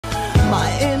My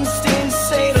instincts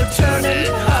say to turn and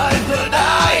hide, but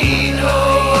I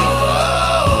know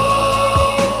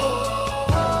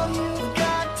all you've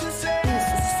got to say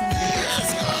is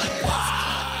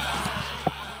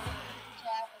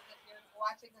Chat if you're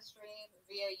watching the stream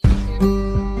via YouTube.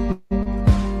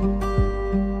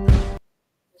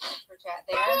 For chat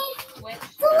there. Twitch.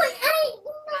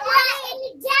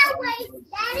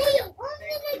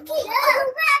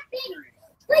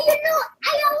 But you know,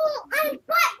 I'm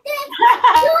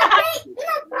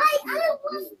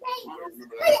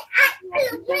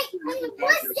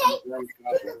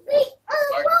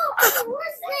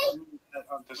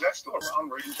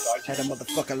had a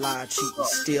motherfucker lie, cheating,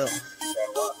 steal.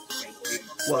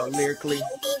 Well, lyrically,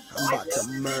 I'm about to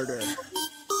murder.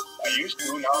 I used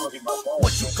to, now I look at my phone.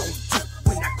 What you gon' do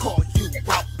when I call you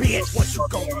out, bitch? What you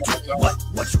gon' do?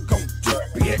 What you gon' do,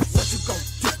 bitch? What you gon'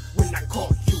 do when I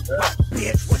call you out,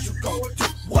 bitch? What you gon' do?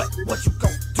 What you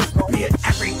gon' do, bitch?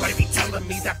 Everybody be telling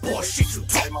me that bullshit you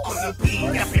talk on the beat.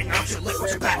 Effing out your lip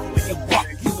with your back when you walk.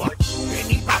 You a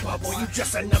penny rapper, boy, you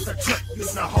just another trick.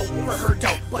 Using a hoe for her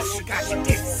dope, but she got your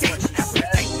dick sick.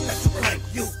 Everything that you claim,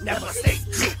 you never stay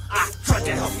true. I tried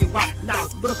to help you out, now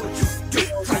look what you do.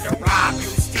 Try to rob you,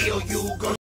 steal you, go